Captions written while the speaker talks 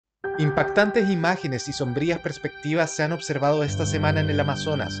Impactantes imágenes y sombrías perspectivas se han observado esta semana en el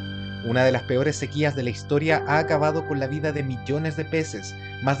Amazonas. Una de las peores sequías de la historia ha acabado con la vida de millones de peces,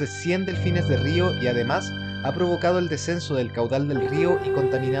 más de 100 delfines de río y además ha provocado el descenso del caudal del río y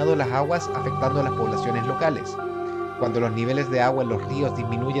contaminado las aguas afectando a las poblaciones locales. Cuando los niveles de agua en los ríos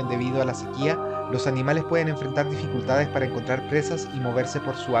disminuyen debido a la sequía, los animales pueden enfrentar dificultades para encontrar presas y moverse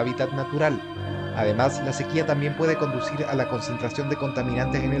por su hábitat natural. Además, la sequía también puede conducir a la concentración de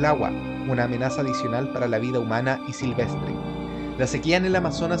contaminantes en el agua, una amenaza adicional para la vida humana y silvestre. La sequía en el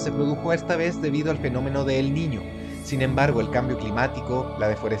Amazonas se produjo esta vez debido al fenómeno de El Niño. Sin embargo, el cambio climático, la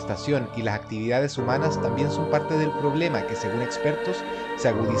deforestación y las actividades humanas también son parte del problema que, según expertos, se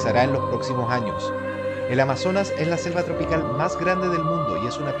agudizará en los próximos años. El Amazonas es la selva tropical más grande del mundo y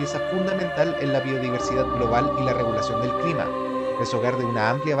es una pieza fundamental en la biodiversidad global y la regulación del clima. Es hogar de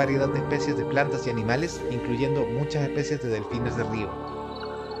una amplia variedad de especies de plantas y animales, incluyendo muchas especies de delfines de río.